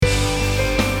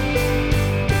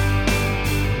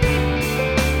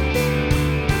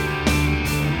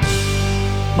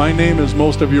My name, as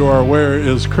most of you are aware,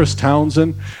 is Chris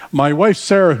Townsend. My wife,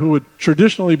 Sarah, who would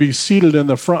traditionally be seated in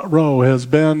the front row, has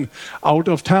been out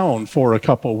of town for a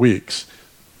couple weeks.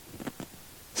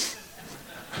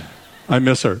 I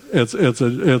miss her.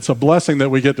 It's a blessing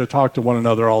that we get to talk to one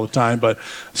another all the time, but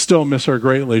still miss her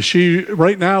greatly. She,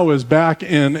 right now, is back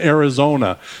in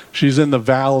Arizona. She's in the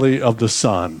Valley of the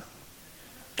Sun,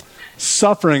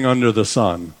 suffering under the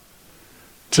sun.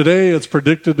 Today, it's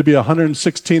predicted to be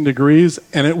 116 degrees,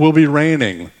 and it will be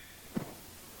raining.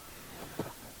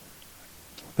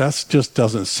 That just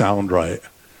doesn't sound right.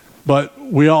 But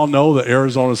we all know that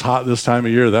Arizona's hot this time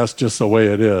of year. That's just the way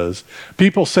it is.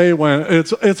 People say when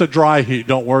it's a dry heat,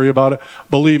 don't worry about it.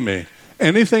 Believe me,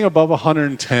 anything above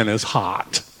 110 is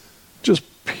hot. Just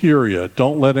period.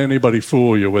 Don't let anybody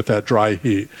fool you with that dry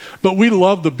heat. But we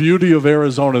love the beauty of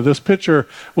Arizona. This picture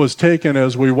was taken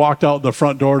as we walked out the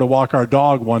front door to walk our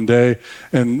dog one day,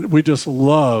 and we just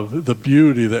love the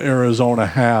beauty that Arizona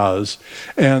has.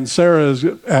 And Sarah is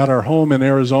at our home in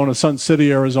Arizona, Sun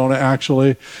City, Arizona,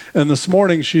 actually. And this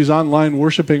morning, she's online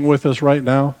worshiping with us right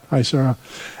now. Hi, Sarah.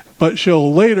 But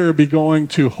she'll later be going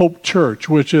to Hope Church,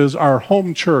 which is our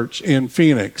home church in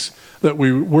Phoenix that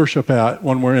we worship at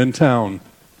when we're in town.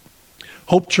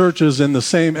 Hope Church is in the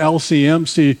same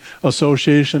LCMC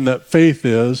association that Faith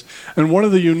is. And one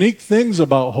of the unique things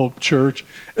about Hope Church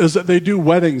is that they do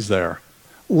weddings there.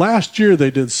 Last year,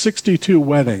 they did 62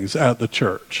 weddings at the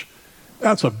church.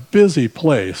 That's a busy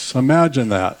place. Imagine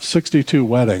that, 62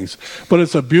 weddings. But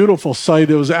it's a beautiful site.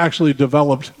 It was actually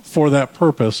developed for that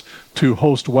purpose, to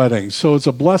host weddings. So it's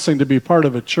a blessing to be part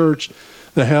of a church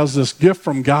that has this gift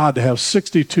from God to have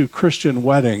 62 Christian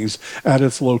weddings at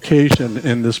its location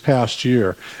in this past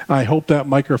year. I hope that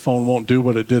microphone won't do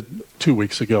what it did 2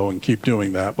 weeks ago and keep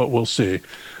doing that, but we'll see.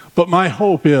 But my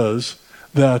hope is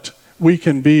that we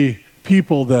can be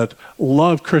people that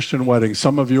love Christian weddings.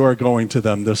 Some of you are going to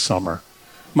them this summer.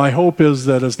 My hope is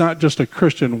that it's not just a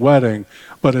Christian wedding,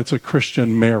 but it's a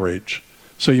Christian marriage.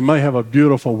 So you might have a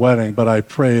beautiful wedding, but I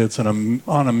pray it's an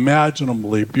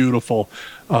unimaginably beautiful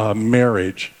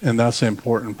marriage, and that's the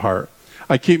important part.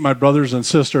 I keep my brothers and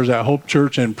sisters at Hope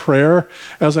Church in prayer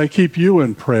as I keep you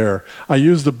in prayer. I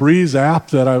use the Breeze app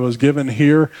that I was given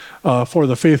here for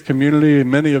the faith community.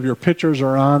 Many of your pictures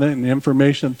are on it and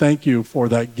information. Thank you for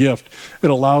that gift. It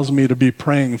allows me to be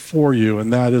praying for you,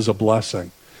 and that is a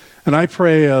blessing. And I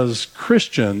pray as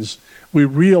Christians, we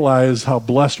realize how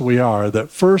blessed we are, that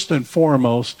first and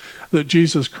foremost, that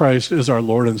Jesus Christ is our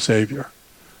Lord and Savior,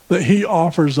 that he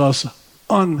offers us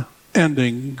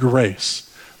unending grace,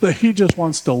 that he just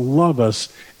wants to love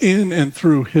us in and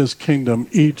through his kingdom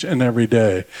each and every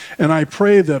day. And I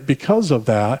pray that because of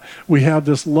that, we have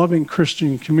this loving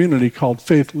Christian community called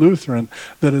Faith Lutheran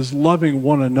that is loving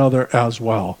one another as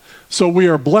well. So we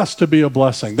are blessed to be a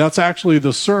blessing. That's actually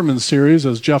the sermon series,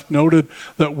 as Jeff noted,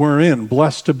 that we're in,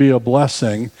 Blessed to be a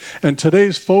Blessing. And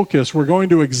today's focus, we're going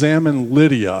to examine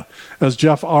Lydia, as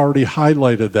Jeff already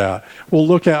highlighted that. We'll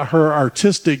look at her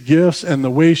artistic gifts and the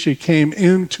way she came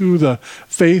into the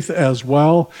faith as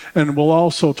well. And we'll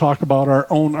also talk about our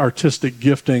own artistic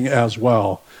gifting as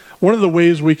well. One of the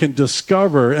ways we can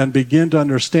discover and begin to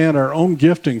understand our own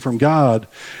gifting from God,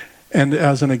 and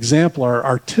as an example, our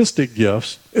artistic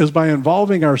gifts, is by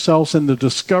involving ourselves in the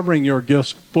Discovering Your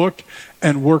Gifts book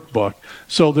and workbook.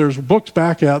 So there's books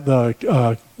back at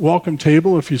the welcome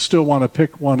table if you still want to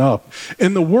pick one up.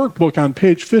 In the workbook on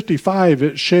page 55,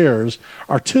 it shares,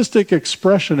 artistic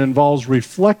expression involves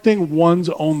reflecting one's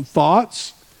own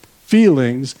thoughts,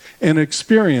 feelings, and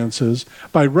experiences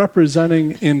by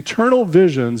representing internal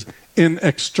visions in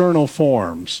external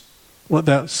forms. Let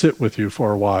that sit with you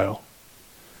for a while.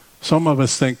 Some of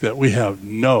us think that we have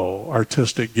no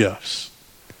artistic gifts.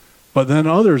 But then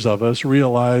others of us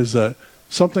realize that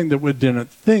something that we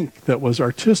didn't think that was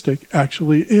artistic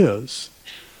actually is.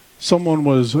 Someone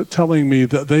was telling me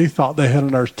that they thought they had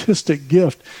an artistic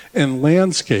gift in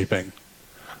landscaping.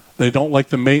 They don't like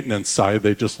the maintenance side.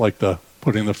 They just like the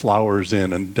putting the flowers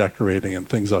in and decorating and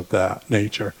things of that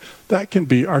nature. That can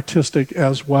be artistic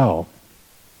as well.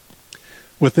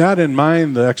 With that in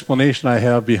mind, the explanation I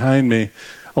have behind me,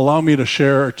 allow me to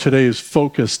share today's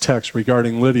focus text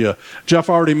regarding Lydia. Jeff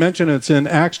already mentioned it's in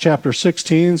Acts chapter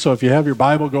 16, so if you have your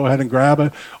Bible, go ahead and grab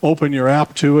it. Open your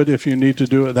app to it if you need to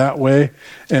do it that way.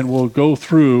 And we'll go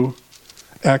through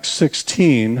Acts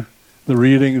 16, the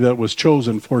reading that was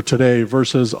chosen for today,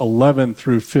 verses 11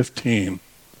 through 15.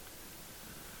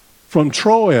 From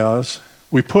Troas,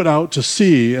 we put out to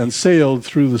sea and sailed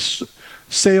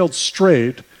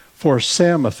straight for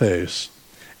Samothrace.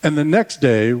 And the next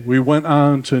day we went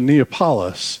on to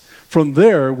Neapolis. From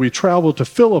there, we traveled to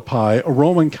Philippi, a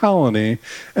Roman colony,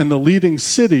 and the leading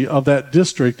city of that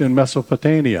district in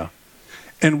Mesopotamia.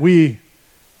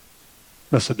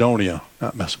 Macedonia,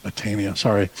 not Mesopotamia,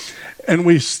 sorry. And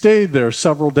we stayed there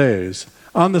several days.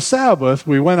 On the Sabbath,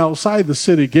 we went outside the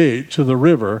city gate to the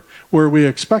river where we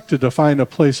expected to find a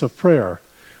place of prayer.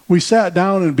 We sat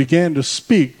down and began to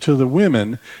speak to the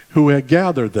women who had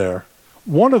gathered there.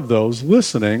 One of those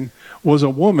listening was a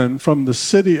woman from the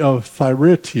city of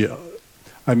Thyatira.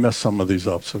 I messed some of these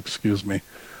up, so excuse me.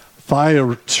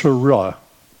 Thyatira,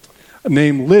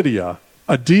 named Lydia,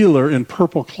 a dealer in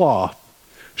purple cloth.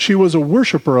 She was a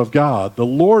worshiper of God. The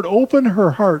Lord opened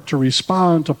her heart to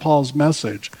respond to Paul's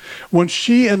message. When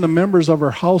she and the members of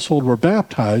her household were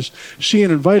baptized, she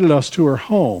invited us to her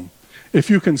home. If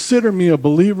you consider me a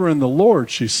believer in the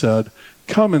Lord, she said,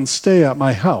 come and stay at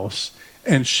my house.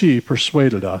 And she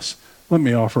persuaded us. Let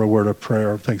me offer a word of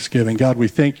prayer of thanksgiving. God, we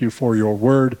thank you for your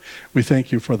word. We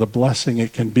thank you for the blessing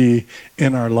it can be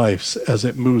in our lives as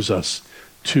it moves us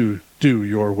to do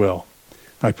your will.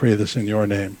 I pray this in your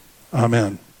name.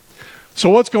 Amen. So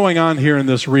what's going on here in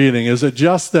this reading? Is it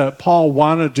just that Paul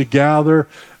wanted to gather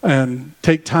and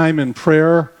take time in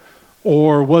prayer?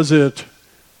 Or was it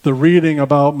the reading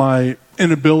about my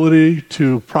inability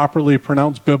to properly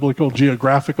pronounce biblical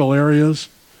geographical areas?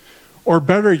 Or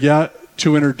better yet,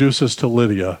 to introduce us to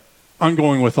Lydia? I'm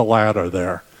going with the latter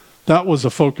there. That was the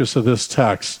focus of this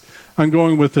text. I'm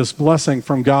going with this blessing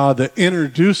from God that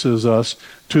introduces us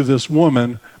to this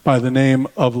woman by the name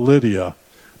of Lydia.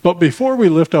 But before we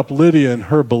lift up Lydia and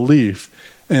her belief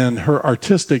and her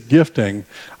artistic gifting,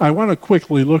 I want to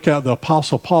quickly look at the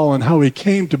Apostle Paul and how he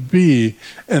came to be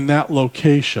in that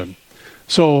location.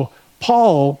 So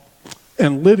Paul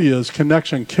and Lydia's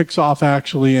connection kicks off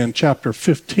actually in chapter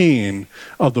 15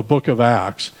 of the book of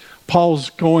Acts. Paul's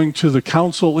going to the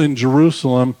council in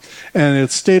Jerusalem, and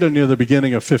it's stated near the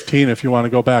beginning of 15 if you want to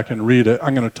go back and read it.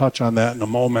 I'm going to touch on that in a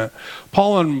moment.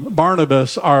 Paul and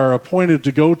Barnabas are appointed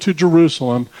to go to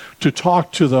Jerusalem to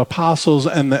talk to the apostles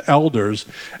and the elders.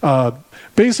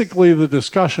 Basically, the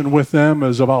discussion with them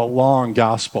is about law and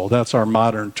gospel. That's our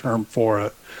modern term for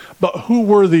it. But who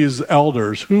were these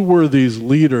elders? Who were these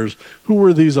leaders? Who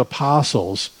were these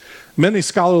apostles? Many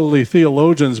scholarly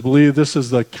theologians believe this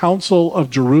is the Council of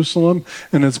Jerusalem,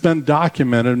 and it's been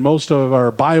documented. Most of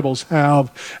our Bibles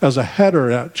have, as a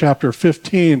header at chapter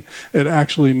 15, it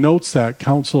actually notes that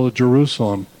Council of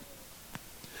Jerusalem.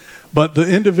 But the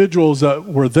individuals that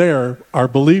were there are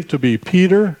believed to be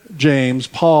Peter, James,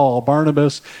 Paul,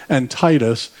 Barnabas, and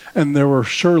Titus, and there were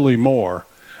surely more.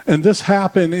 And this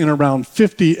happened in around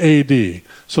 50 A.D.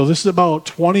 So this is about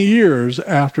 20 years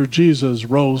after Jesus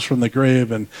rose from the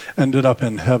grave and ended up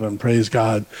in heaven, praise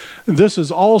God. And this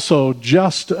is also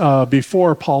just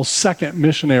before Paul's second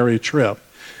missionary trip.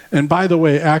 And by the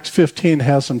way, Acts 15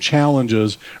 has some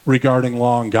challenges regarding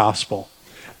law and gospel.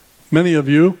 Many of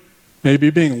you,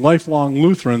 maybe being lifelong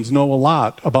Lutherans, know a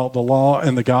lot about the law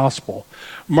and the gospel.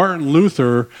 Martin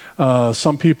Luther,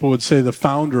 some people would say the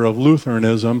founder of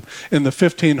Lutheranism, in the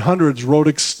 1500s wrote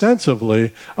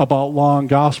extensively about law and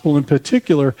gospel. In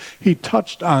particular, he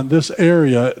touched on this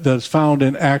area that's found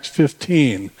in Acts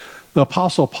 15. The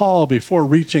Apostle Paul, before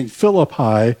reaching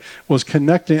Philippi, was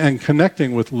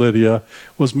connecting with Lydia,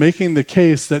 was making the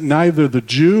case that neither the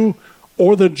Jew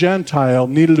or the Gentile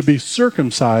needed to be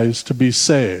circumcised to be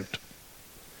saved.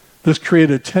 This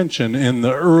created tension in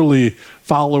the early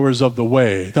followers of the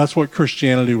Way. That's what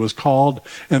Christianity was called.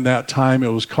 In that time, it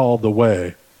was called the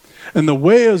Way. And the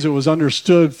Way, as it was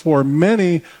understood for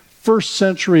many first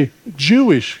century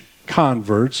Jewish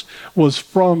converts, was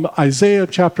from Isaiah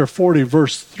chapter 40,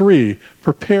 verse 3,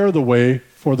 prepare the way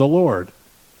for the Lord.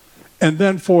 And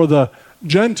then for the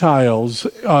Gentiles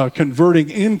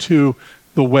converting into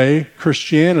the Way,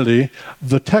 Christianity,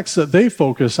 the text that they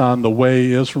focus on, the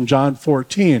Way, is from John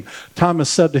 14. Thomas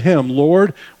said to him,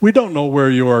 Lord, we don't know where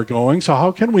you are going, so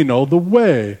how can we know the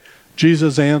way?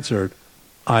 Jesus answered,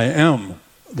 I am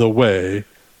the way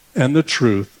and the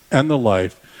truth and the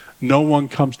life. No one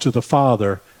comes to the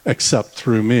Father except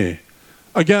through me.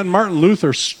 Again, Martin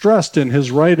Luther stressed in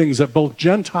his writings that both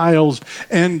Gentiles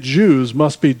and Jews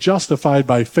must be justified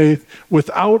by faith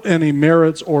without any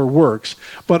merits or works,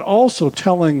 but also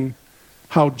telling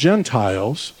how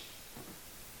Gentiles,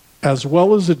 as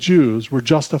well as the Jews, were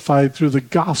justified through the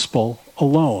gospel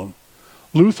alone.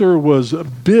 Luther was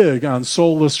big on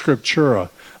sola scriptura,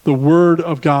 the word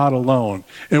of God alone.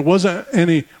 It wasn't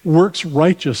any works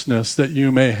righteousness that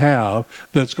you may have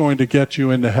that's going to get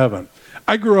you into heaven.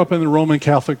 I grew up in the Roman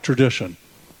Catholic tradition.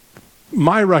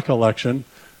 My recollection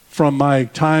from my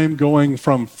time going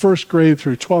from first grade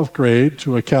through 12th grade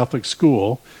to a Catholic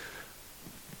school,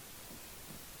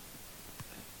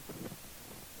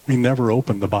 We never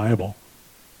opened the Bible.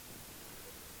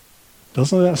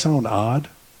 Doesn't that sound odd?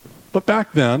 But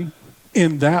back then,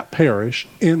 in that parish,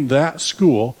 in that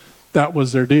school, that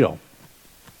was their deal.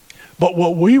 But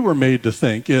what we were made to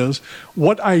think is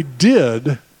what I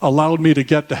did allowed me to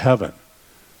get to heaven.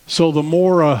 So the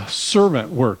more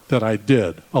servant work that I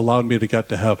did allowed me to get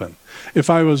to heaven. If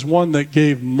I was one that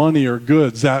gave money or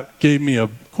goods, that gave me a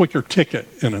quicker ticket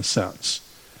in a sense.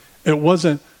 It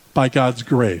wasn't by God's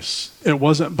grace. It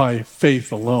wasn't by faith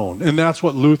alone. And that's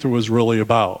what Luther was really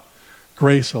about.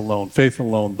 Grace alone, faith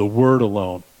alone, the word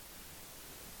alone.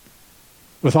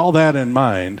 With all that in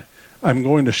mind, I'm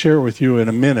going to share with you in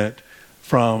a minute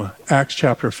from Acts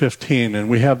chapter 15, and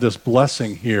we have this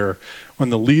blessing here when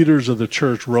the leaders of the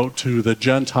church wrote to the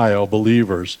Gentile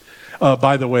believers.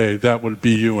 By the way, that would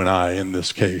be you and I in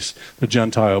this case, the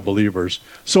Gentile believers.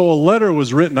 So a letter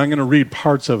was written. I'm going to read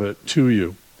parts of it to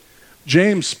you.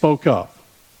 James spoke up.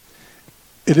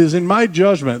 It is in my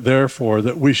judgment, therefore,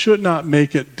 that we should not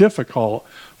make it difficult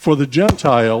for the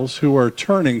Gentiles who are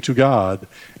turning to God.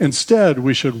 Instead,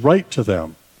 we should write to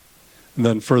them. And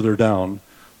then further down,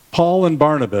 Paul and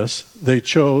Barnabas, they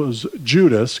chose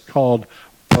Judas, called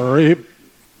I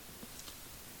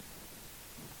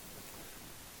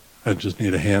just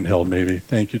need a handheld maybe.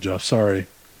 Thank you, Jeff. Sorry.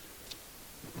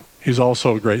 He's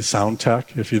also a great sound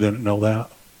tech, if you didn't know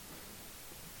that.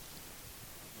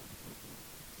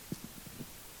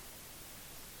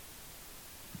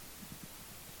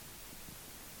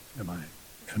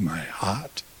 Am I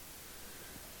hot?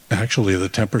 Actually, the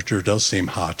temperature does seem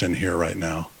hot in here right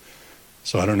now.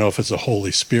 So I don't know if it's the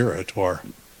Holy Spirit or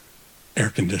air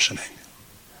conditioning.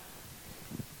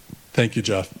 Thank you,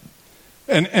 Jeff.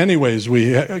 And anyways,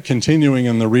 continuing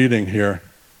in the reading here.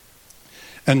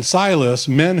 And Silas,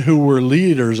 men who were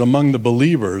leaders among the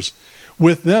believers,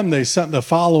 with them they sent the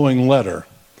following letter.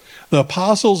 The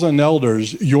apostles and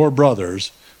elders, your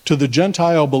brothers, to the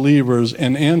Gentile believers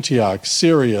in Antioch,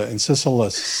 Syria, and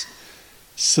Cilicia,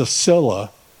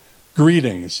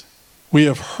 greetings. We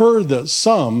have heard that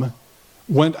some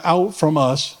went out from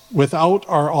us without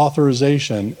our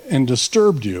authorization and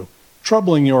disturbed you,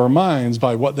 troubling your minds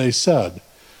by what they said.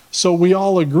 So we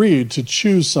all agreed to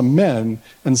choose some men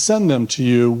and send them to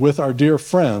you with our dear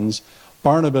friends,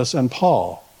 Barnabas and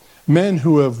Paul, men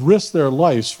who have risked their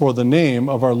lives for the name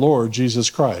of our Lord Jesus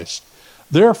Christ.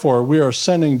 Therefore, we are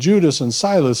sending Judas and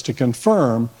Silas to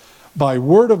confirm by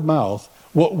word of mouth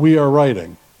what we are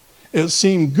writing. It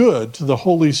seemed good to the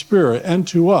Holy Spirit and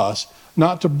to us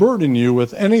not to burden you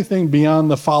with anything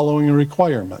beyond the following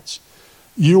requirements.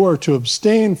 You are to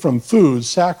abstain from food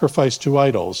sacrificed to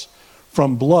idols,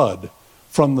 from blood,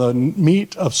 from the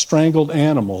meat of strangled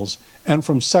animals, and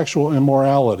from sexual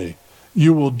immorality.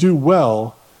 You will do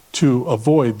well to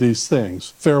avoid these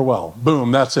things. Farewell.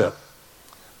 Boom, that's it.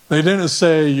 They didn't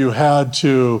say you had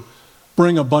to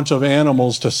bring a bunch of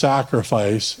animals to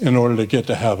sacrifice in order to get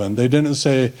to heaven. They didn't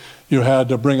say you had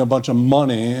to bring a bunch of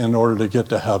money in order to get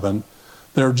to heaven.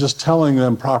 They're just telling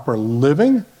them proper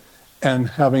living and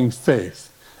having faith.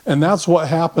 And that's what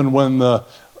happened when the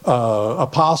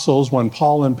apostles, when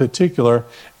Paul in particular,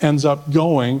 ends up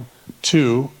going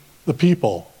to the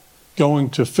people, going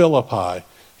to Philippi.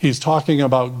 He's talking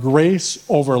about grace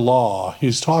over law.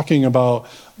 He's talking about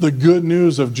the good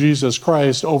news of Jesus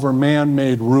Christ over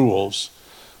man-made rules.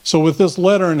 So with this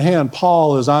letter in hand,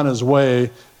 Paul is on his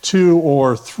way to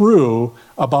or through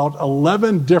about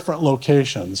 11 different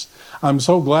locations. I'm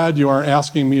so glad you aren't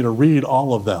asking me to read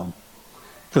all of them,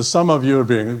 because some of you would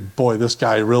be, boy, this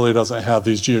guy really doesn't have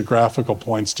these geographical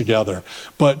points together.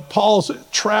 But Paul's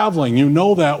traveling. You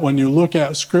know that when you look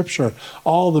at Scripture,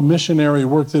 all the missionary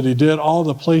work that he did, all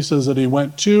the places that he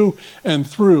went to and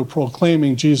through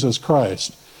proclaiming Jesus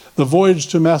Christ. The voyage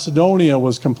to Macedonia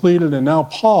was completed, and now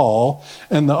Paul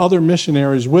and the other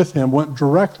missionaries with him went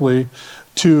directly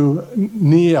to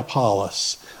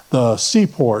Neapolis, the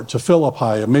seaport, to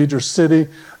Philippi, a major city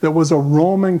that was a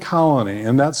Roman colony,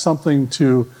 and that's something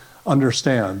to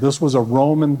understand. This was a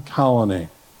Roman colony.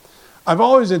 I've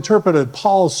always interpreted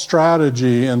Paul's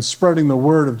strategy in spreading the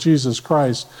word of Jesus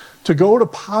Christ to go to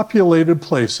populated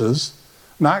places,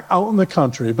 not out in the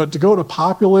country, but to go to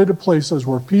populated places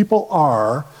where people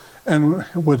are and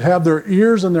would have their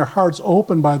ears and their hearts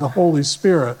opened by the Holy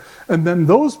Spirit. And then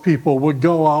those people would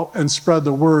go out and spread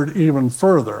the word even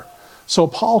further. So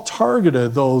Paul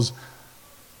targeted those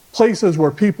places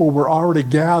where people were already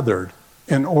gathered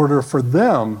in order for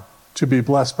them to be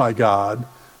blessed by God,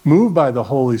 moved by the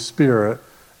Holy Spirit,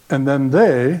 and then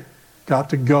they got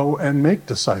to go and make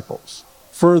disciples,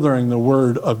 furthering the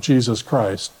word of Jesus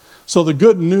Christ. So the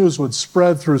good news would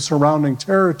spread through surrounding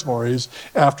territories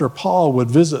after Paul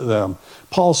would visit them.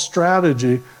 Paul's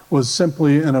strategy was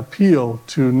simply an appeal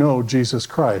to know Jesus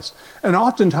Christ. And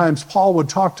oftentimes Paul would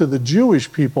talk to the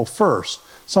Jewish people first.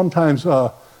 Sometimes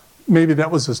maybe that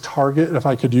was his target, if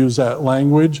I could use that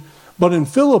language. But in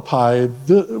Philippi,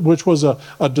 which was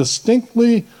a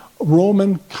distinctly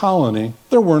Roman colony,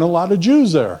 there weren't a lot of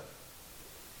Jews there.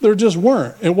 There just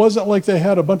weren't. It wasn't like they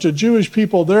had a bunch of Jewish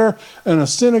people there and a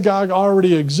synagogue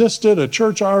already existed, a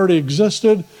church already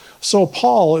existed. So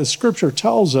Paul, as Scripture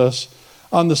tells us,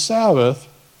 on the Sabbath,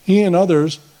 he and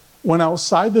others went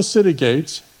outside the city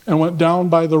gates and went down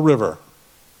by the river.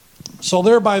 So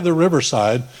they're by the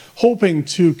riverside, hoping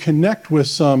to connect with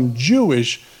some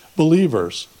Jewish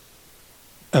believers.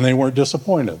 And they weren't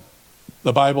disappointed.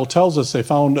 The Bible tells us they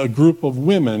found a group of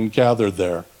women gathered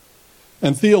there.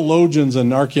 And theologians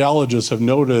and archaeologists have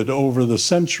noted over the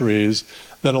centuries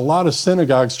that a lot of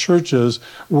synagogues, churches,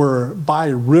 were by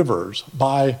rivers,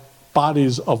 by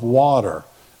bodies of water.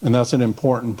 And that's an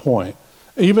important point.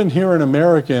 Even here in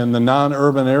America, in the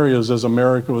non-urban areas, as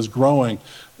America was growing,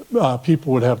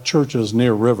 people would have churches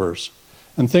near rivers.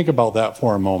 And think about that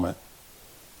for a moment.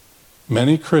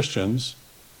 Many Christians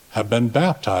have been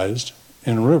baptized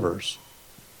in rivers.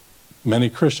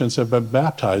 Many Christians have been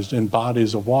baptized in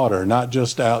bodies of water, not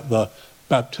just at the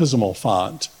baptismal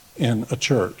font in a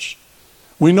church.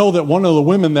 We know that one of the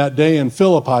women that day in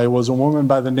Philippi was a woman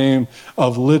by the name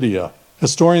of Lydia.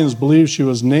 Historians believe she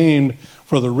was named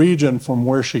for the region from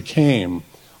where she came,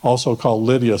 also called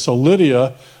Lydia. So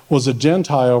Lydia was a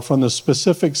Gentile from the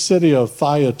specific city of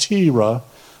Thyatira.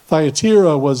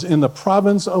 Thyatira was in the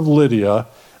province of Lydia,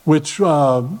 which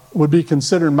would be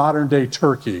considered modern-day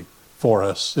Turkey for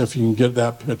us, if you can get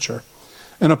that picture.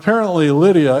 And apparently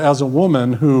Lydia, as a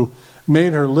woman who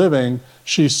made her living,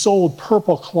 she sold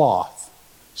purple cloth.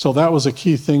 So that was a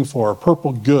key thing for her,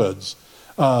 purple goods.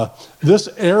 This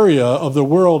area of the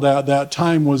world at that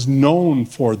time was known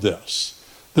for this.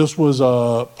 This was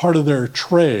a part of their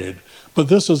trade. But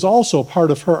this is also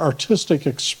part of her artistic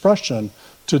expression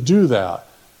to do that,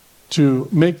 to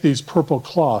make these purple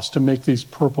cloths, to make these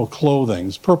purple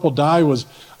clothings. Purple dye was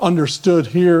understood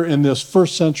here in this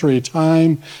first century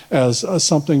time as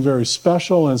something very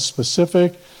special and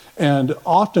specific. And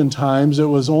oftentimes it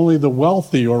was only the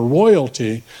wealthy or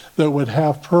royalty that would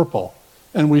have purple.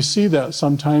 And we see that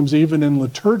sometimes even in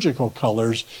liturgical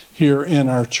colors here in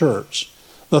our church.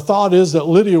 The thought is that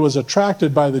Lydia was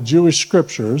attracted by the Jewish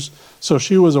scriptures, so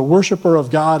she was a worshiper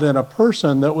of God and a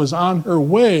person that was on her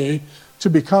way to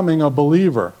becoming a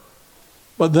believer.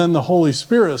 But then the Holy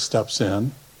Spirit steps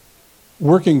in,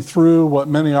 working through what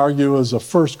many argue is the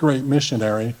first great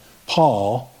missionary,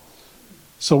 Paul.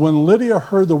 So when Lydia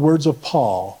heard the words of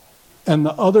Paul and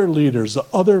the other leaders, the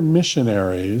other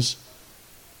missionaries,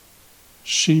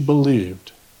 she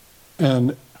believed,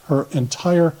 and her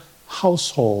entire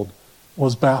household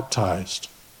was baptized.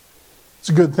 It's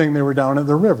a good thing they were down at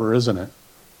the river, isn't it?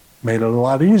 Made it a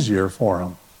lot easier for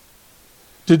them.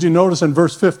 Did you notice in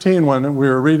verse 15 when we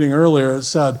were reading earlier, it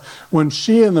said, when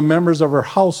she and the members of her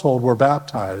household were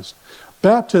baptized.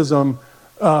 Baptism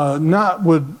not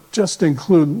would just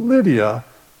include Lydia,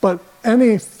 but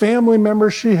any family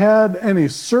members she had, any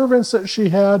servants that she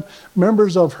had,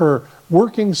 members of her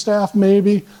working staff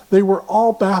maybe, they were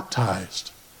all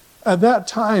baptized. At that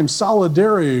time,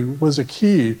 solidarity was a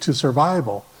key to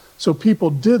survival. So people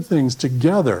did things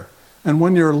together. And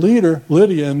when your leader,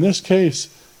 Lydia in this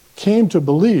case, came to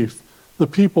belief, the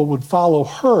people would follow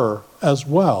her as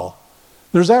well.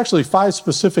 There's actually 5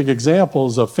 specific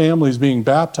examples of families being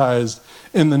baptized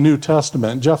in the New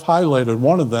Testament. Jeff highlighted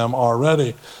one of them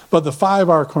already. But the 5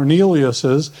 are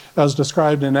Cornelius's, as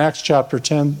described in Acts chapter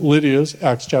 10, Lydia's,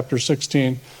 Acts chapter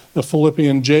 16, the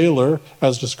Philippian jailer,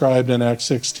 as described in Acts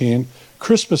 16,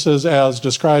 Crispus's, as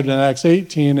described in Acts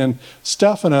 18, and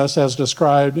Stephanus, as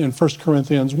described in 1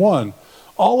 Corinthians 1.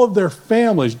 All of their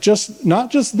families,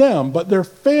 not just them, but their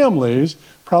families,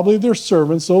 probably their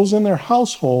servants, those in their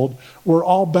household, were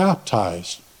all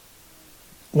baptized.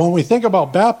 When we think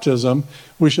about baptism,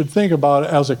 we should think about it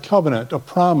as a covenant, a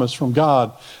promise from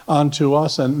God onto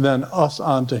us and then us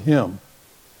onto Him.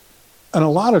 And a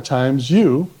lot of times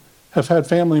you have had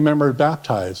family members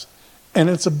baptized, and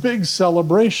it's a big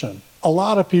celebration. A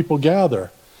lot of people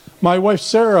gather. My wife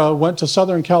Sarah went to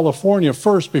Southern California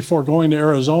first before going to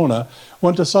Arizona,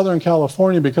 went to Southern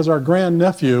California because our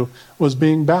grandnephew was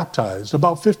being baptized.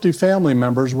 About 50 family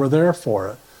members were there for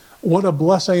it. What a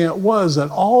blessing it was that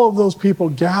all of those people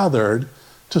gathered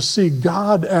to see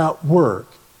God at work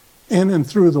in and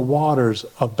through the waters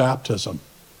of baptism.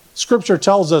 Scripture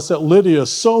tells us that Lydia,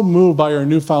 so moved by her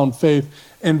newfound faith,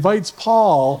 invites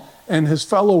Paul and his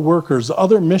fellow workers,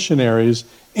 other missionaries,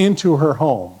 into her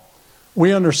home.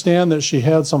 We understand that she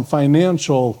had some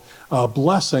financial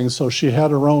blessings, so she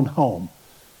had her own home.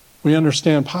 We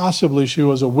understand possibly she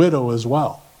was a widow as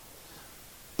well.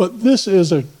 But this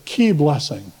is a key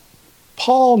blessing.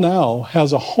 Paul now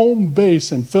has a home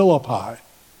base in Philippi,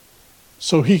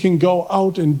 so he can go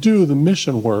out and do the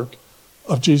mission work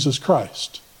of Jesus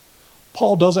Christ.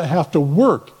 Paul doesn't have to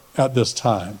work at this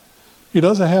time. He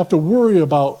doesn't have to worry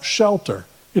about shelter.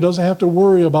 He doesn't have to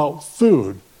worry about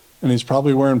food. And he's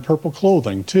probably wearing purple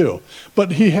clothing too.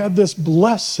 But he had this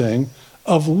blessing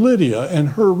of Lydia and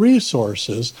her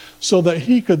resources so that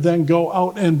he could then go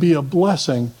out and be a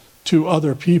blessing to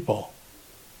other people.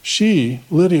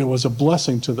 Lydia, was a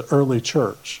blessing to the early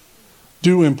church,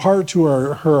 due in part to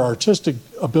her artistic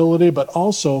ability, but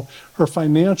also her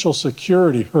financial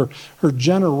security, her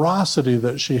generosity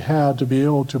that she had to be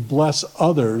able to bless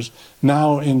others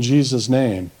now in Jesus'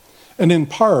 name. And in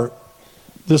part,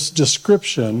 this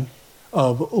description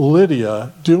of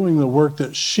Lydia doing the work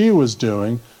that she was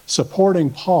doing,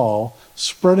 supporting Paul,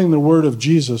 spreading the word of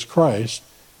Jesus Christ,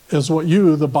 is what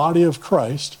you, the body of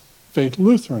Christ, Faith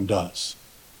Lutheran, does.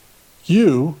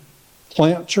 You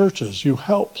plant churches. You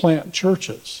help plant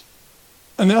churches.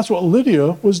 And that's what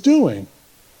Lydia was doing,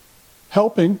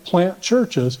 helping plant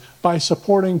churches by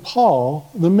supporting Paul,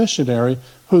 the missionary,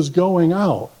 who's going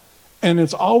out. And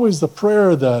it's always the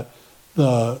prayer that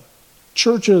the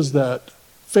churches that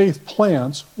Faith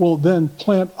plants will then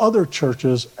plant other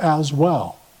churches as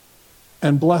well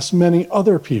and bless many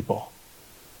other people.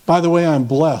 By the way, I'm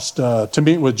blessed to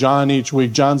meet with John each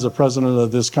week. John's the president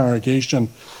of this congregation.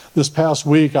 This past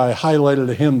week, I highlighted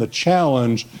to him the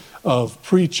challenge of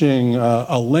preaching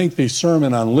a lengthy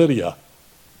sermon on Lydia.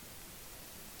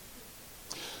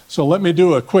 So let me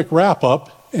do a quick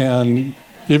wrap-up and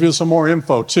give you some more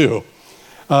info, too.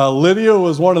 Lydia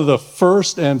was one of the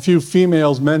first and few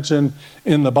females mentioned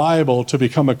in the Bible to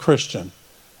become a Christian,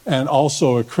 and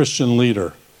also a Christian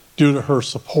leader, due to her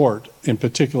support, in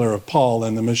particular, of Paul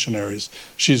and the missionaries.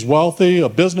 She's wealthy, a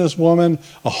businesswoman,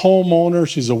 a homeowner.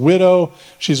 She's a widow.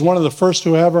 She's one of the first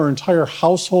to have her entire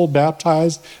household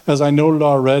baptized, as I noted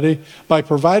already. By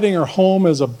providing her home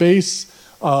as a base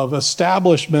of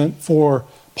establishment for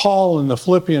Paul and the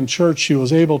Philippian church, she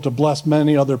was able to bless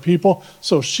many other people.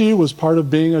 So she was part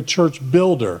of being a church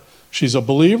builder. She's a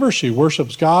believer. She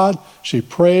worships God. She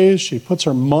prays. She puts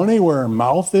her money where her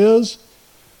mouth is.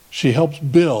 She helps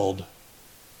build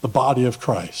the body of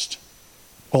Christ,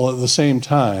 while at the same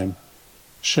time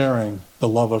sharing the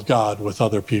love of God with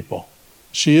other people.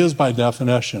 She is, by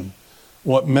definition,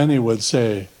 what many would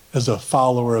say is a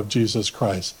follower of Jesus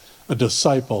Christ, a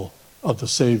disciple of the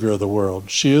Savior of the world.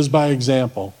 She is, by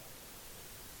example,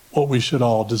 what we should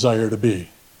all desire to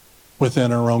be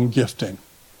within our own gifting,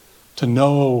 to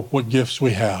know what gifts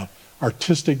we have,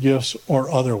 artistic gifts or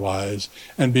otherwise,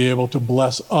 and be able to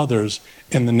bless others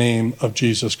in the name of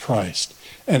Jesus Christ.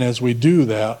 And as we do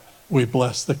that, we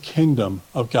bless the kingdom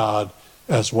of God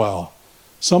as well.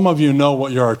 Some of you know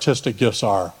what your artistic gifts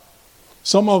are.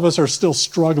 Some of us are still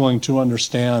struggling to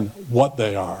understand what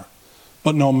they are.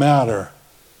 But no matter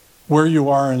where you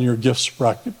are in your gift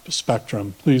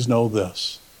spectrum, please know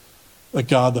this, that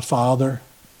God the Father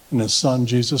and His Son,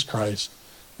 Jesus Christ,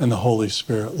 and the Holy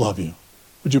Spirit love you.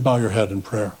 Would you bow your head in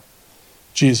prayer?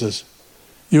 Jesus,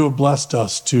 you have blessed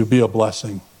us to be a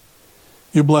blessing.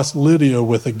 You blessed Lydia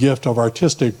with a gift of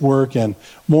artistic work, and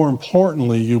more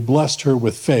importantly, you blessed her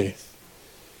with faith.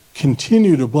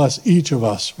 Continue to bless each of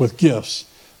us with gifts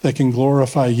that can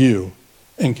glorify you,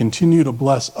 and continue to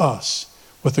bless us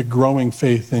with a growing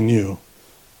faith in you.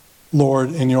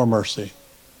 Lord, in your mercy,